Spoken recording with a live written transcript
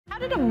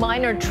Did a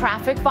minor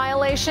traffic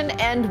violation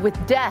end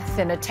with death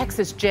in a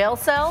Texas jail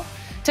cell?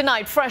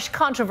 Tonight, fresh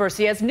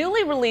controversy as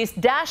newly released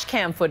dash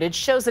cam footage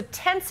shows a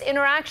tense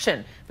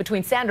interaction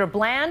between Sandra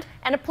Bland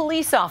and a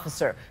police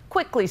officer,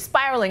 quickly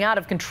spiraling out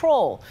of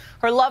control.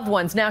 Her loved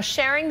ones now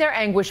sharing their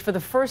anguish for the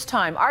first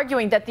time,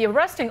 arguing that the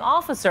arresting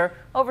officer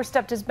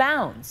overstepped his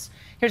bounds.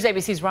 Here's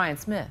ABC's Ryan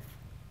Smith.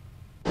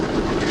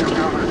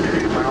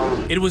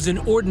 It was an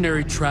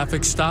ordinary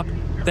traffic stop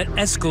that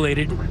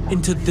escalated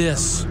into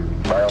this.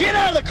 Get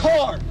out of the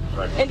car!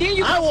 And then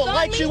you I will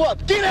light you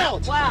up. Get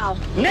out! Wow.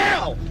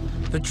 Now!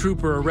 The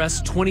trooper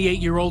arrests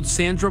 28-year-old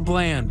Sandra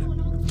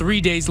Bland.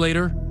 3 days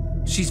later,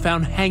 she's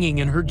found hanging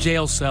in her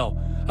jail cell,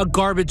 a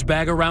garbage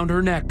bag around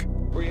her neck.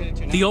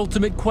 The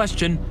ultimate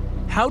question,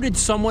 how did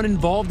someone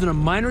involved in a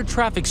minor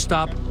traffic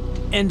stop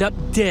end up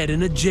dead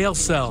in a jail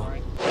cell?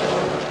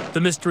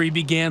 The mystery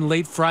began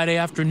late Friday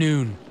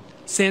afternoon.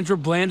 Sandra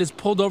Bland is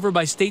pulled over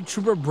by State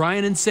Trooper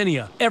Brian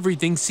Encinia.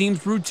 Everything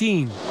seems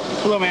routine.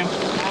 Hello, ma'am.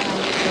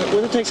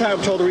 With the Texas Highway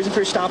Patrol, the reason for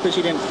your stop is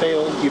you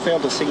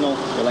failed to signal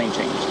your lane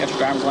change. You got your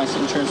driver's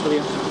license insurance with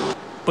you?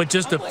 But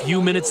just a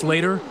few minutes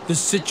later, the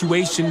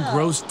situation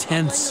grows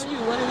tense.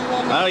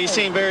 Oh, you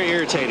seem very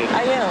irritated.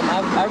 I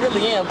am. I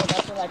really am, because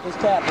I feel like it's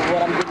crap for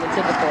what I'm getting a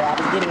ticket for. I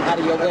was getting out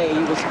of your way.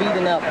 You were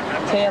speeding up,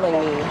 tailing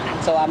me.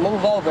 So I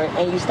move over,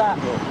 and you stop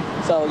me.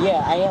 So,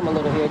 yeah, I am a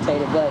little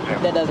irritated, but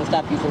that doesn't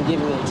stop you from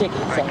giving me a ticket.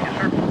 So.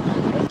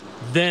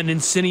 Then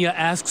Encinia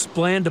asks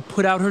Bland to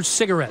put out her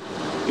cigarette.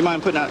 You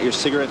mind putting out your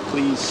cigarette,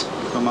 please?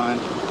 Don't mind.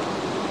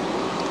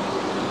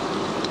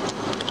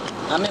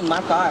 I'm in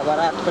my car. Why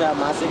do I have to put out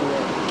my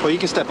cigarette? Well, you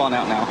can step on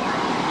out now.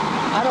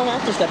 I don't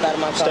have to step out of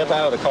my car. Step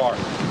out of the car.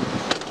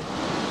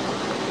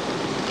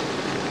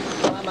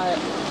 Why am I...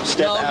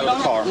 Step out of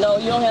the car. No,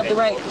 you don't have the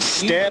right.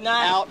 Step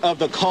out of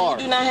the car.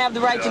 You do not have the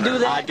right to do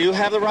that. I do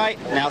have the right.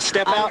 Now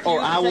step out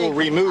or I will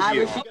remove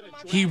you.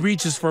 He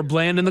reaches for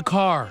Bland in the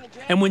car,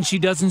 and when she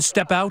doesn't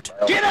step out...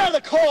 Get out of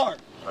the car!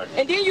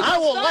 And then I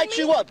will light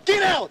you up.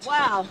 Get out!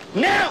 Wow.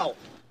 Now!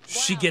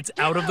 She gets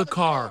out of the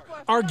car,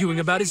 arguing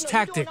about his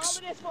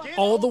tactics,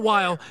 all the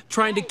while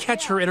trying to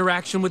catch her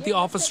interaction with the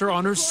officer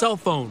on her cell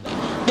phone.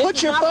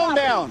 Put your phone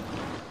down.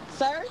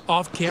 Sir?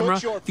 Off camera,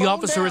 the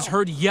officer is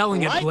heard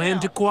yelling at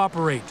Bland to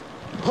cooperate.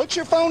 Put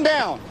your phone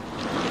down.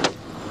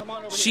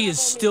 She is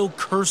still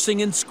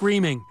cursing and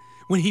screaming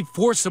when he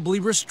forcibly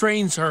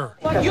restrains her.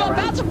 You're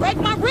about to break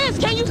my wrist.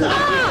 Can you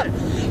stop?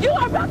 You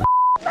are about to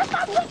break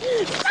my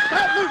wrist.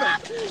 Stop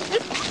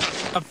moving.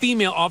 A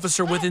female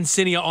officer with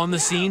Encinia on the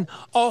scene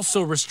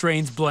also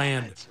restrains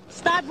Bland.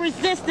 Stop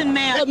resisting,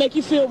 man. That'll make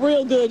you feel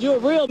real good. You're a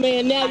real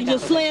man now. You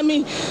just slam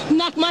me,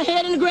 knock my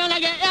head in the ground.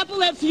 I got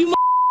epilepsy, you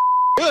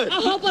Good.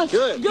 I hope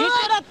Good. You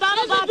should have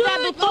thought about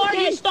that before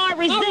you start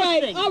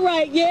resisting. All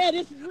right, yeah.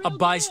 This is real A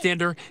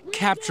bystander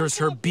captures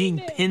her being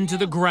pinned to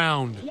the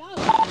ground.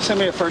 Send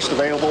me a first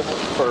available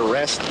for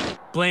arrest.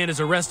 Bland is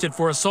arrested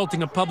for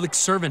assaulting a public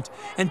servant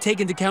and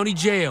taken to county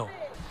jail.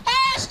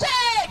 Hashtag!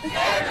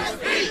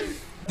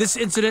 This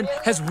incident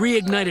has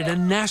reignited a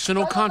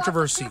national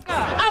controversy.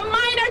 A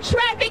minor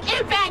traffic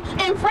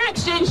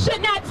infraction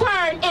should not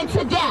turn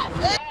into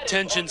death.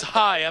 Tensions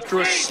high after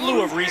a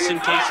slew of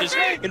recent cases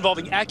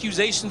involving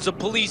accusations of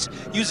police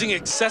using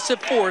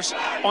excessive force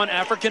on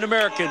African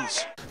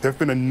Americans. There have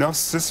been enough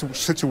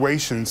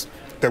situations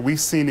that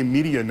we've seen in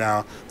media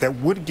now that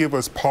would give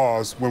us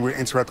pause when we're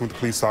interacting with the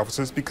police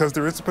officers, because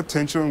there is a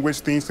potential in which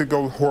things could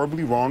go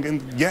horribly wrong,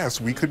 and yes,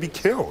 we could be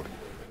killed.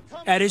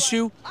 At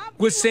issue,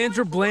 was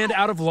Sandra Bland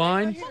out of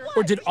line,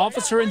 or did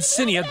Officer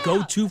Encinia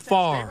go too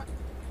far?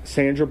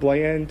 Sandra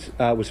Bland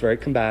was very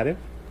combative.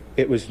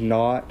 It was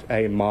not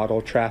a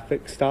model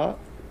traffic stop,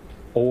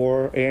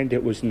 and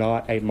it was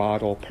not a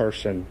model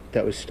person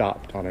that was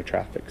stopped on a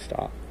traffic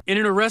stop. In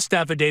an arrest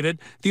affidavit,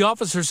 the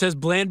officer says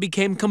Bland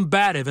became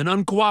combative and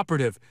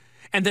uncooperative,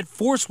 and that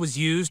force was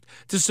used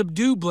to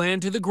subdue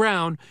Bland to the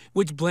ground,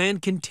 which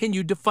Bland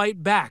continued to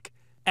fight back,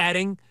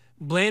 adding,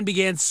 "Bland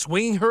began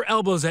swinging her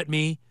elbows at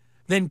me,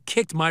 then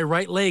kicked my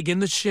right leg in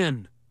the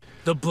shin."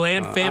 The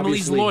Bland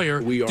family's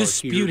lawyer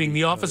disputing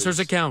the officer's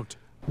account.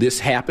 This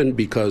happened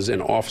because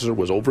an officer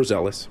was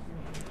overzealous.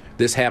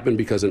 This happened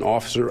because an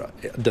officer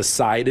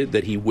decided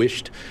that he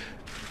wished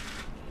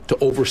to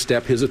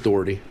overstep his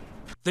authority.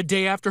 The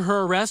day after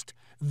her arrest,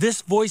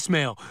 this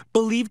voicemail,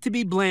 believed to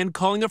be Bland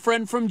calling a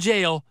friend from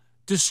jail,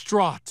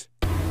 distraught.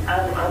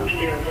 I'm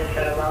still just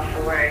at a loss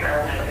for words,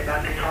 honestly,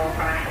 about this whole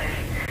process.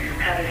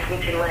 Having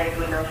switching lanes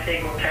with no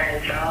signal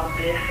turned into all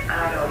this,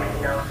 I don't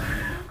even know.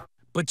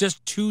 But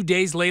just 2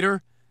 days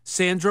later,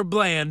 Sandra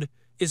Bland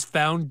is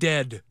found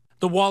dead.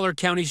 The Waller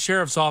County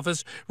Sheriff's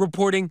Office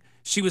reporting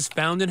she was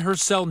found in her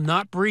cell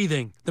not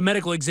breathing. The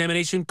medical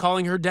examination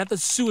calling her death a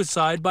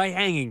suicide by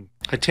hanging.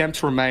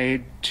 Attempts were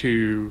made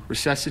to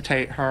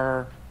resuscitate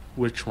her,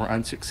 which were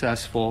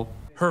unsuccessful.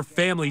 Her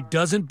family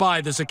doesn't buy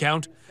this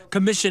account,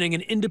 commissioning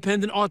an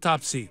independent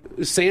autopsy.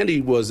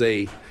 Sandy was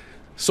a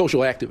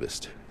social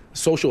activist.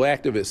 Social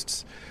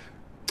activists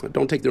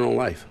don't take their own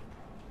life,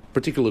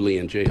 particularly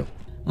in jail.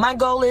 My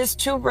goal is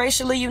to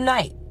racially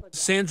unite.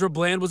 Sandra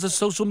Bland was a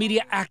social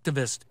media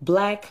activist,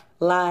 Black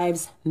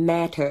Lives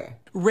Matter,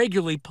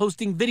 regularly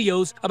posting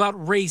videos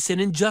about race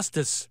and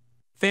injustice.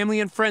 Family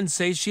and friends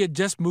say she had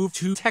just moved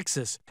to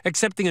Texas,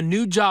 accepting a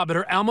new job at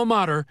her alma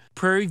mater,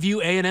 Prairie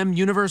View A&M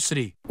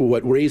University.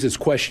 What raises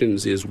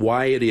questions is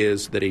why it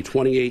is that a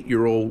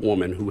 28-year-old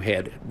woman who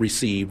had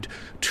received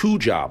 2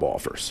 job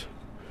offers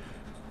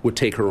would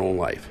take her own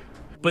life.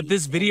 But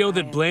this video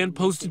that Bland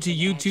posted to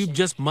YouTube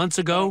just months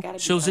ago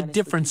shows a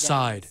different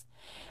side.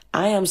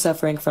 I am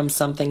suffering from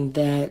something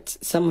that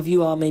some of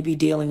you all may be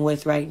dealing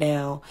with right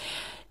now.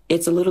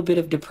 It's a little bit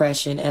of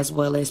depression as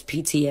well as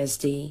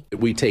PTSD.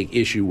 We take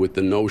issue with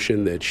the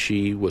notion that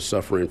she was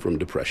suffering from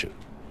depression.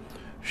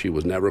 She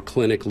was never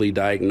clinically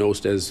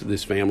diagnosed, as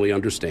this family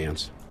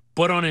understands.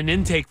 But on an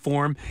intake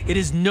form, it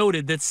is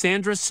noted that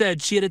Sandra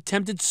said she had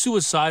attempted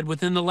suicide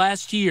within the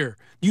last year,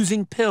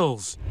 using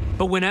pills.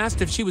 But when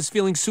asked if she was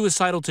feeling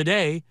suicidal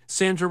today,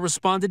 Sandra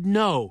responded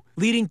no,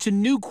 leading to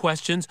new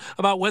questions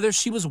about whether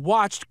she was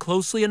watched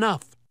closely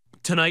enough.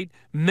 Tonight,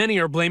 many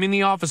are blaming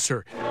the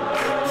officer,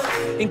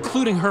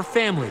 including her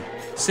family,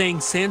 saying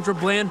Sandra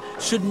Bland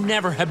should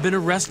never have been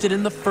arrested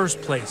in the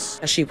first place.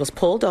 She was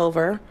pulled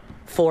over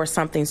for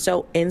something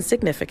so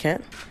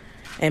insignificant,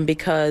 and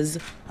because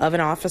of an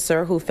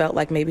officer who felt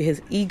like maybe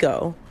his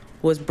ego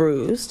was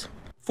bruised.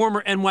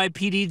 Former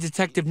NYPD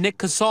Detective Nick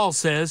Casal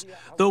says,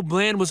 though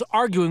Bland was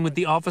arguing with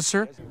the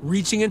officer,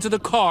 reaching into the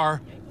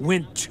car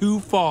went too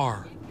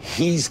far.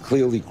 He's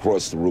clearly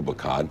crossed the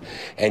Rubicon,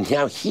 and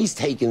now he's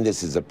taken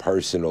this as a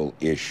personal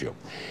issue.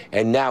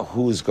 And now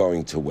who's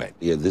going to win?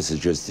 Yeah, this is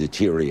just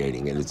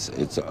deteriorating, and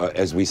it's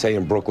as we say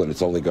in Brooklyn,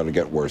 it's only going to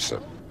get worse.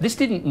 This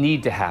didn't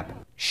need to happen.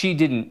 She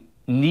didn't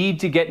need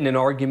to get in an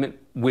argument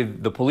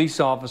with the police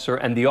officer,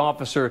 and the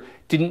officer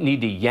didn't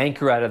need to yank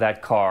her out of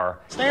that car.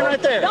 Stand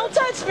right there. Don't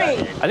touch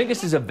me! I think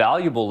this is a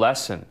valuable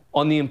lesson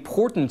on the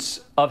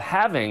importance of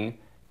having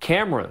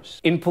cameras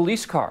in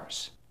police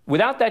cars.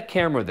 Without that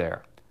camera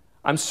there,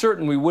 I'm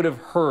certain we would have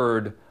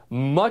heard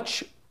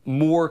much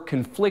more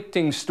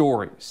conflicting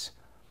stories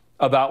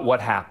about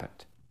what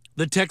happened.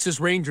 The Texas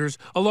Rangers,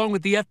 along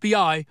with the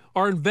FBI,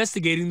 are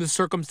investigating the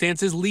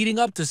circumstances leading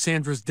up to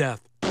Sandra's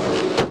death.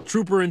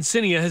 Trooper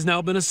Insinia has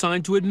now been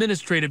assigned to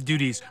administrative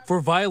duties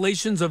for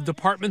violations of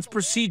department's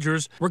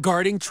procedures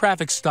regarding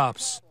traffic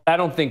stops. I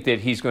don't think that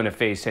he's going to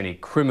face any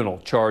criminal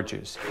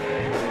charges.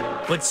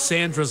 But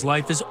Sandra's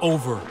life is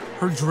over.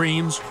 Her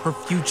dreams, her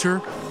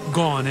future,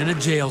 gone in a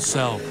jail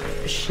cell.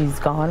 She's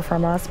gone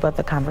from us, but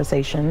the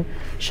conversation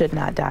should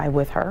not die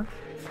with her.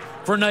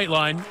 For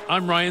Nightline,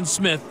 I'm Ryan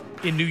Smith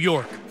in New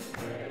York.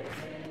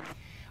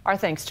 Our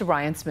thanks to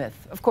Ryan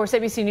Smith. Of course,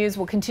 ABC News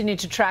will continue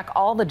to track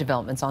all the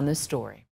developments on this story.